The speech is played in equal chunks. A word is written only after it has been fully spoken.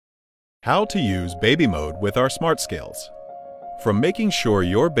How to use baby mode with our smart scales. From making sure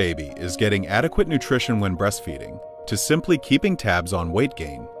your baby is getting adequate nutrition when breastfeeding, to simply keeping tabs on weight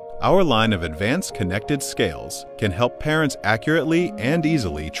gain, our line of advanced connected scales can help parents accurately and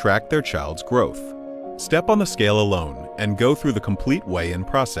easily track their child's growth. Step on the scale alone and go through the complete weigh-in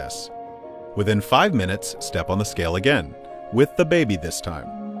process. Within 5 minutes, step on the scale again, with the baby this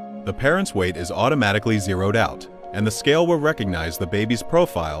time. The parent's weight is automatically zeroed out, and the scale will recognize the baby's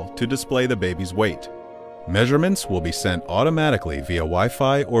profile to display the baby's weight. Measurements will be sent automatically via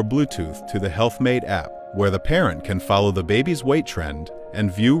Wi-Fi or Bluetooth to the HealthMate app, where the parent can follow the baby's weight trend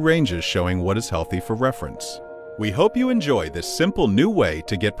and view ranges showing what is healthy for reference. We hope you enjoy this simple new way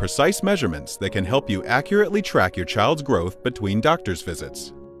to get precise measurements that can help you accurately track your child's growth between doctor's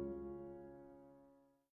visits.